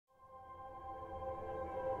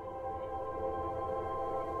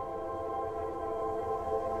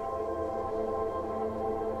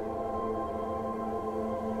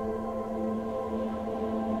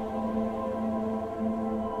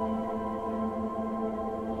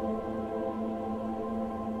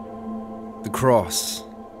cross.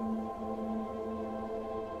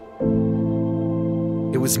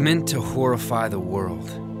 It was meant to horrify the world.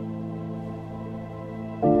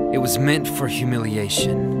 It was meant for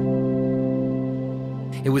humiliation.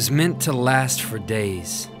 It was meant to last for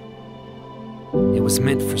days. It was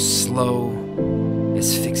meant for slow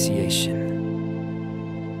asphyxiation.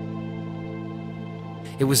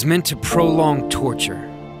 It was meant to prolong torture.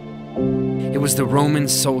 It was the Roman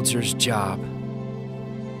soldier's job.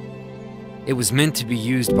 It was meant to be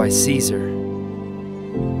used by Caesar,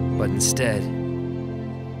 but instead,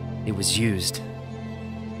 it was used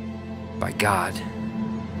by God.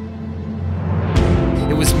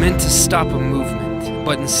 It was meant to stop a movement,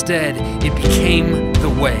 but instead, it became the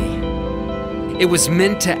way. It was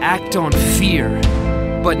meant to act on fear,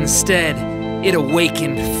 but instead, it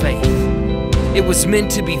awakened faith. It was meant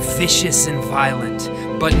to be vicious and violent,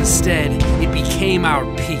 but instead, it became our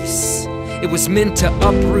peace. It was meant to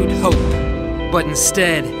uproot hope, but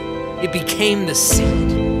instead, it became the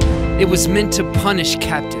seed. It was meant to punish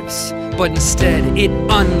captives, but instead, it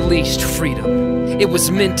unleashed freedom. It was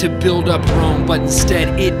meant to build up Rome, but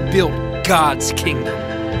instead, it built God's kingdom.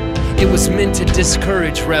 It was meant to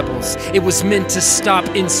discourage rebels. It was meant to stop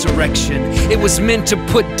insurrection. It was meant to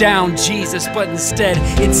put down Jesus, but instead,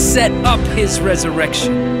 it set up his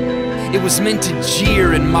resurrection. It was meant to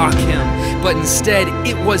jeer and mock him, but instead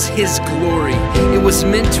it was his glory. It was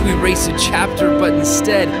meant to erase a chapter, but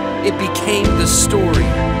instead it became the story.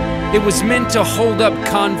 It was meant to hold up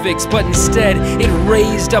convicts, but instead it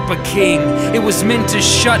raised up a king. It was meant to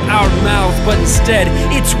shut our mouth, but instead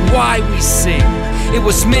it's why we sing. It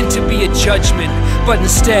was meant to be a judgment, but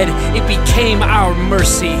instead it became our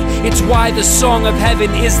mercy. It's why the song of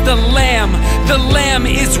heaven is the Lamb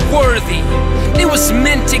is worthy. It was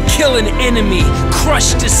meant to kill an enemy,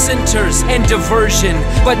 crush dissenters and diversion,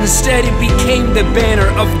 but instead it became the banner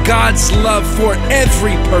of God's love for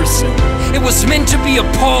every person. It was meant to be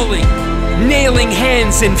appalling, nailing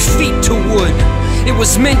hands and feet to wood. It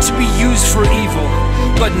was meant to be used for evil,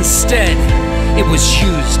 but instead it was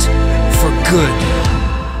used for good.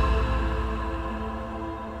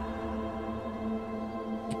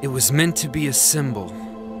 It was meant to be a symbol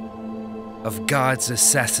of God's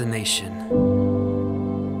assassination,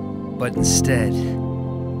 but instead,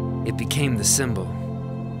 it became the symbol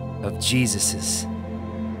of Jesus'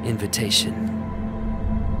 invitation.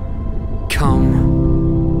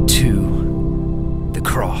 Come to the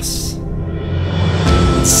cross.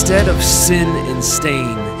 Instead of sin and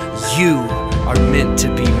stain, you are meant to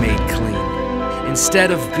be made clean. Instead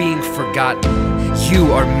of being forgotten,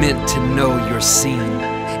 you are meant to know you're seen.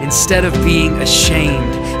 Instead of being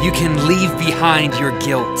ashamed, you can leave behind your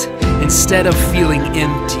guilt. Instead of feeling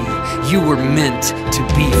empty, you were meant to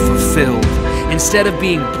be fulfilled. Instead of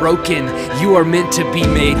being broken, you are meant to be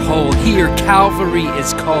made whole. Here, Calvary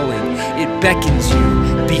is calling. It beckons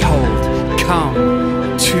you. Behold, come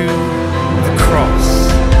to the cross.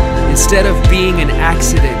 Instead of being an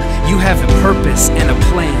accident, you have a purpose and a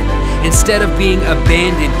plan. Instead of being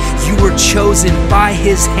abandoned, you were chosen by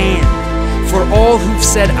his hand. For all who've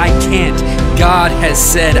said I can't, God has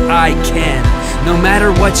said I can. No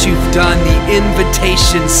matter what you've done, the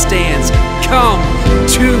invitation stands. Come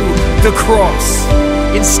to the cross.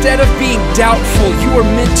 Instead of being doubtful, you are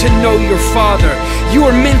meant to know your Father. You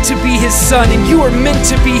are meant to be his son, and you are meant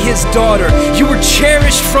to be his daughter. You were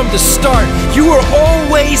cherished from the start. You were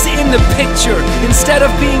always in the picture. Instead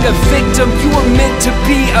of being a victim, you were meant to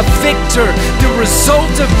be a victor. The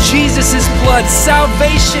result of Jesus' blood,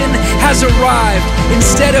 salvation has arrived.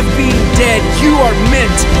 Instead of being dead, you are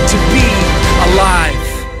meant to be alive.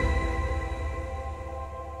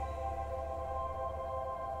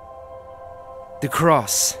 The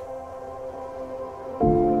cross.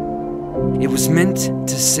 It was meant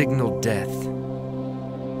to signal death,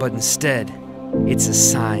 but instead, it's a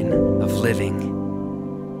sign of living.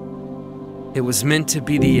 It was meant to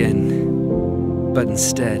be the end, but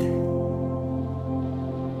instead,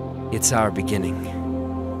 it's our beginning.